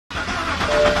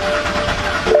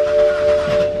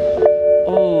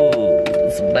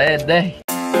bad day.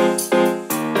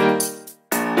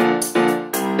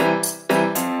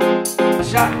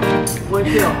 Shot. One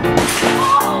kill.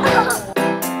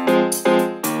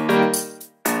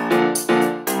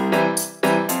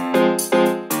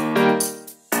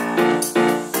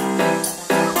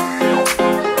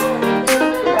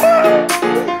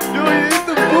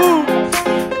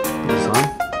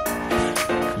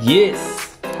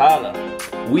 Yes, holla.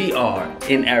 We are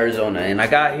in Arizona, and I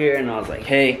got here and I was like,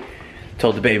 hey,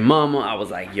 told the baby mama, I was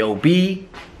like, yo, B,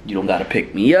 you don't gotta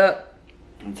pick me up.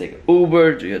 I'm gonna take an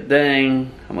Uber, do your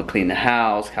thing. I'm gonna clean the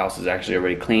house. House is actually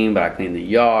already clean, but I cleaned the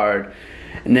yard.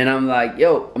 And then I'm like,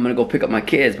 yo, I'm gonna go pick up my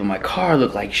kids, but my car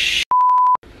looked like shit.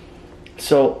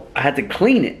 So I had to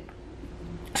clean it.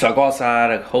 So I go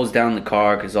outside, I hose down the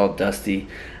car because it's all dusty.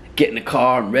 Get in the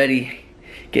car, I'm ready.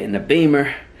 Get in the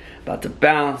Beamer. About to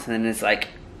bounce, and then it's like,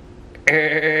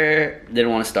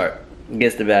 didn't want to start.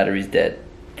 Guess the battery's dead.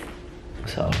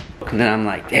 So, and then I'm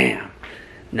like, damn,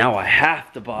 now I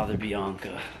have to bother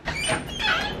Bianca.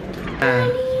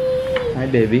 Hi,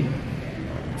 baby.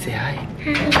 Say hi.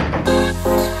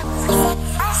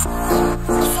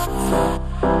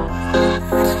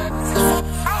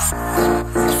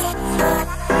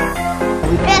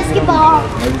 Basketball.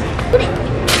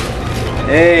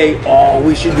 Hey, oh,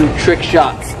 we should do trick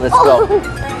shots. Let's go.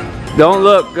 Don't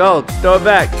look, go, throw it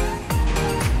back.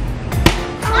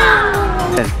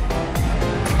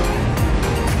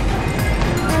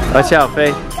 Watch out,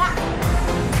 Faye.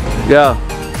 Go.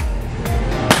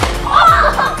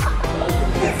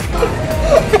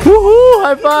 Woohoo,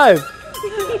 high five.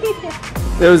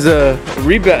 It was a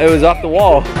rebound, it was off the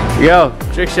wall. Go,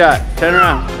 trick shot, turn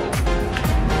around.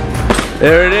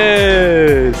 There it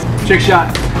is. Trick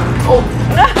shot. Oh.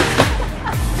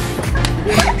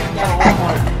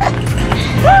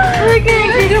 We're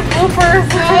gonna do a blooper.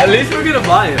 At least we're gonna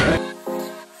buy it, right?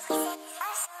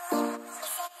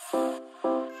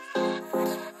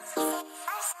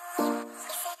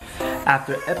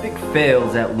 After epic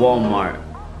fails at Walmart,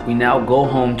 we now go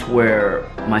home to where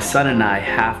my son and I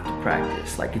have to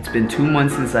practice. Like, it's been 2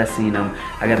 months since I've seen him.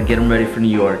 I gotta get him ready for New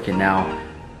York, and now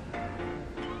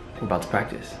we're about to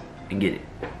practice and get it.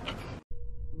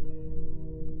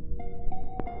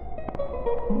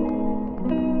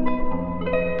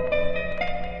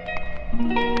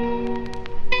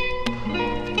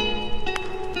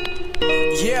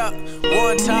 Yeah,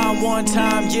 one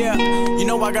time, yeah. You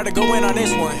know I gotta go in on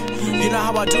this one. You know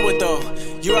how I do it though.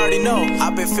 You already know.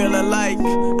 I've been feeling like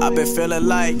I'm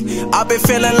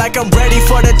ready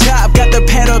for the top. Got the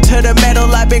pedal to the metal.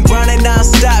 I've been grinding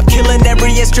non-stop, killing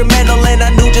every instrumental, and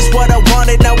I knew just what I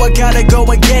wanted. Now I gotta go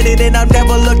and get it, and I'm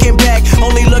never looking back,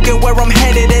 only looking where I'm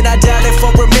headed. And I doubted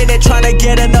for a minute, trying to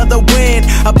get another win.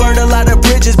 I burned a lot of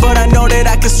bridges, but I know that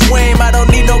I can swim. I don't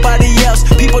need nobody else.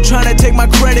 People trying to take my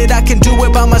credit, I can do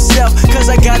it by myself, cause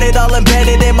I got it all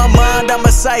embedded in my mind. I'm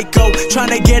a psycho,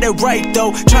 trying to get it right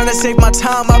though, trying to save my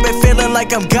time. I've been feeling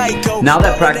like I'm Geico. Now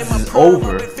that practice is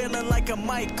over,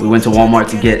 we went to Walmart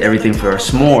to get everything for our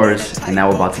s'mores, and now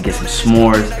we're about to get some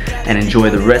s'mores and enjoy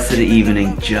the rest of the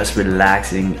evening just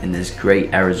relaxing in this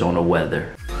great Arizona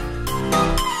weather.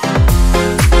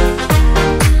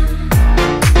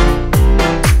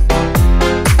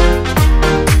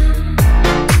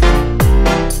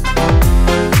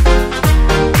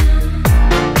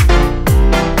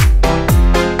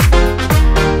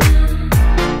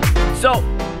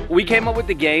 We came up with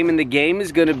the game, and the game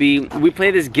is gonna be, we play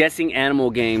this guessing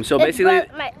animal game. So basically,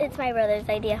 it's my brother's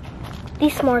idea.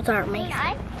 These s'mores are amazing.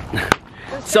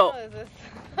 so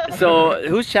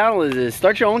whose channel is this?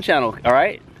 Start your own channel, all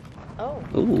right? Oh.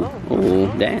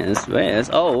 Ooh, dance.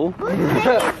 Oh.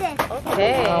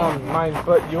 Okay. Mine,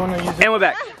 but you wanna use it? And we're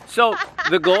back. So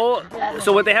the goal,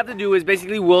 so what they have to do is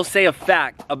basically we'll say a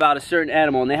fact about a certain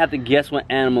animal, and they have to guess what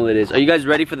animal it is. Are you guys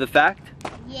ready for the fact?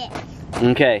 Yes.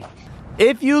 Okay.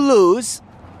 If you lose,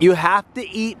 you have to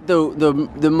eat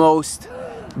the most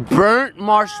burnt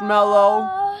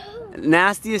marshmallow,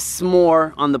 nastiest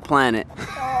s'more on the planet.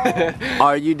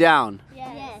 Are you down?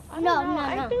 Yes. No.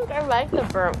 I think I like the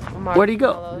burnt marshmallow. Where'd he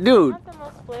go? Dude. It's not the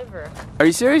most flavor. Are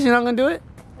you serious? You're not gonna do it?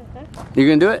 You're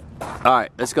gonna do it? All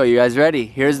right, let's go. You guys ready?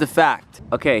 Here's the fact.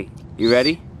 Okay, you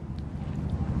ready?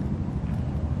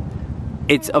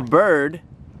 It's a bird,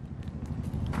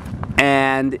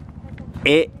 and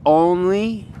it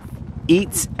only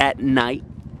eats at night.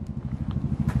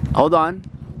 Hold on.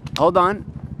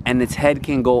 And its head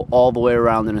can go all the way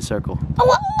around in a circle.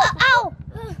 Ow!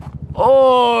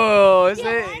 Oh,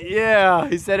 yeah,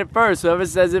 he said it first. Whoever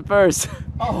says it first.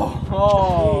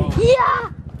 Oh.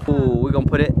 Yeah! Ooh, we're gonna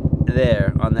put it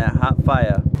there on that hot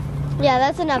fire. Yeah,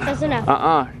 that's enough. It's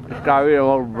gotta be a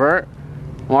little burnt.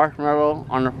 marshmallow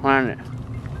on the planet.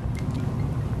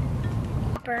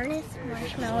 Burnest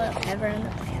marshmallow ever on the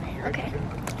planet. Okay.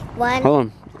 One.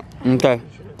 Hold on. Okay.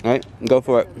 All right, go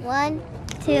for it. 1,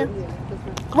 2.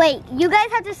 Wait, you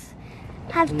guys have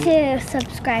to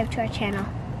subscribe to our channel.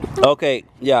 Okay,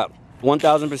 yeah,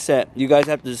 1000%. You guys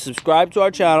have to subscribe to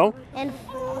our channel. In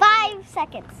 5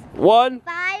 seconds. 1.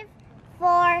 5,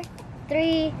 4,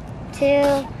 3, 2,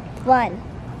 1.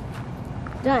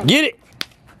 Done. Get it.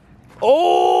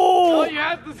 Oh! No, you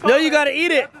have to No, you gotta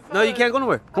eat it. No, you can't go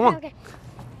nowhere. Come on. Okay.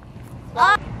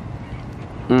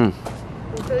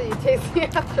 Until you taste the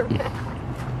aftermath.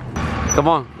 Come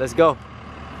on, let's go.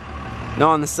 No,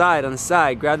 on the side.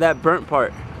 Grab that burnt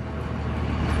part.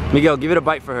 Miguel, give it a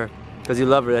bite for her. Because you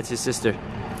love her, that's your sister.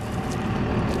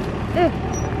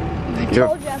 You're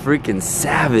a freaking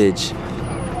savage.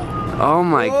 Oh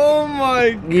my. Oh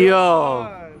my god.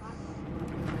 Yo.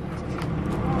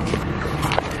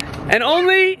 And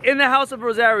only in the house of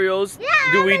Rosario's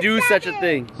do we do such a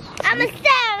thing. I'm a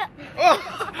savage.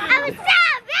 I'm a savage.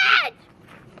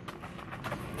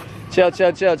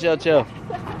 Chill.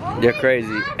 You're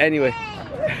crazy. Anyway.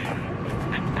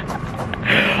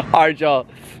 Alright, y'all.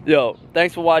 Yo,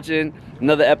 thanks for watching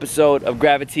another episode of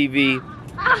Gravity TV.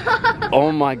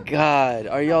 Oh my god,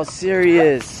 are y'all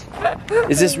serious?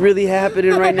 Is this really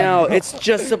happening right now? It's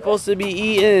just supposed to be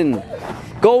eaten.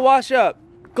 Go wash up.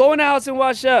 Go in the house and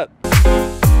wash up.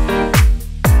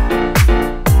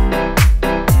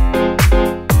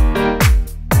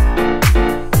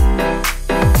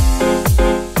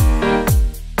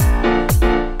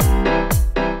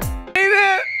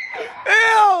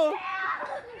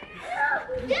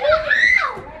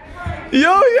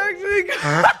 Yo, he actually